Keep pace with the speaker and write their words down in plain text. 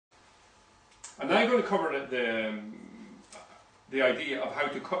I'm now going to cover the idea of how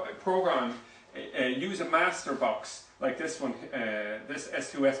to program, use a master box like this one, this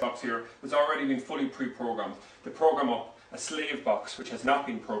S2S box here, that's already been fully pre-programmed, to program up a slave box which has not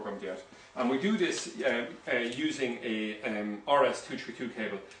been programmed yet. And we do this using a RS232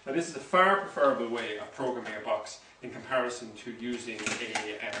 cable. Now this is a far preferable way of programming a box in comparison to using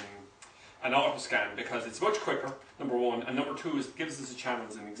an auto scan, because it's much quicker, number one, and number two is it gives us the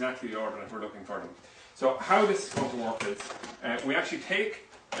channels in exactly the order that we're looking for them. So how this is going to work is, we actually take,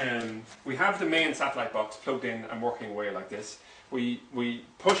 we have the main satellite box plugged in and working away like this. We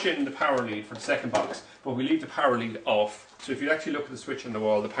push in the power lead for the second box, but we leave the power lead off. So if you actually look at the switch on the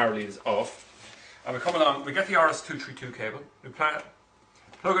wall, the power lead is off. And we come along, we get the RS232 cable, we plug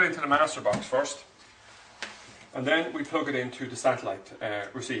it into the master box first, and then we plug it into the satellite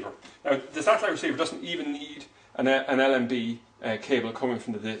receiver. Now the satellite receiver doesn't even need an LMB cable coming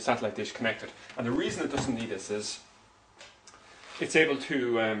from the satellite dish connected. And the reason it doesn't need this is it's able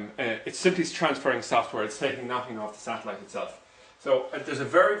to, it's simply transferring software, it's taking nothing off the satellite itself. So there's a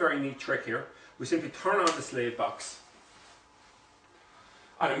very, very neat trick here. We simply turn on the slave box,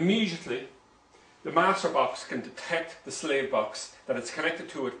 and immediately the master box can detect the slave box that it's connected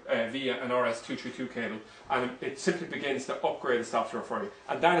to it via an RS232 cable, and it simply begins to upgrade the software for you.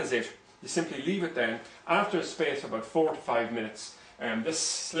 And that is it. You simply leave it then. After a space of about 4 to 5 minutes, this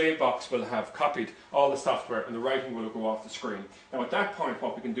slave box will have copied all the software and the writing will go off the screen. Now at that point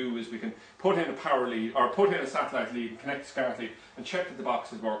what we can do is we can put in a power lead, or put in a satellite lead and connect the SCART lead and check that the box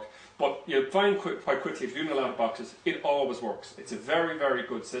has worked. But you'll find quite quickly, if you're doing a lot of boxes, it always works. It's a very, very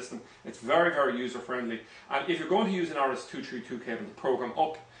good system. It's very, very user friendly. And if you're going to use an RS232 cable to program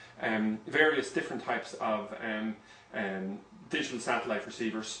up various different types of digital satellite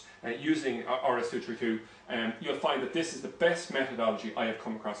receivers using RS232, you'll find that this is the best methodology I have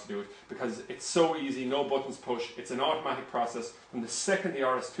come across to do it, because it's so easy, no buttons push, it's an automatic process. From the second the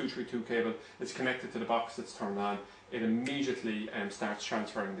RS232 cable is connected to the box that's turned on, it immediately starts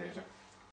transferring data.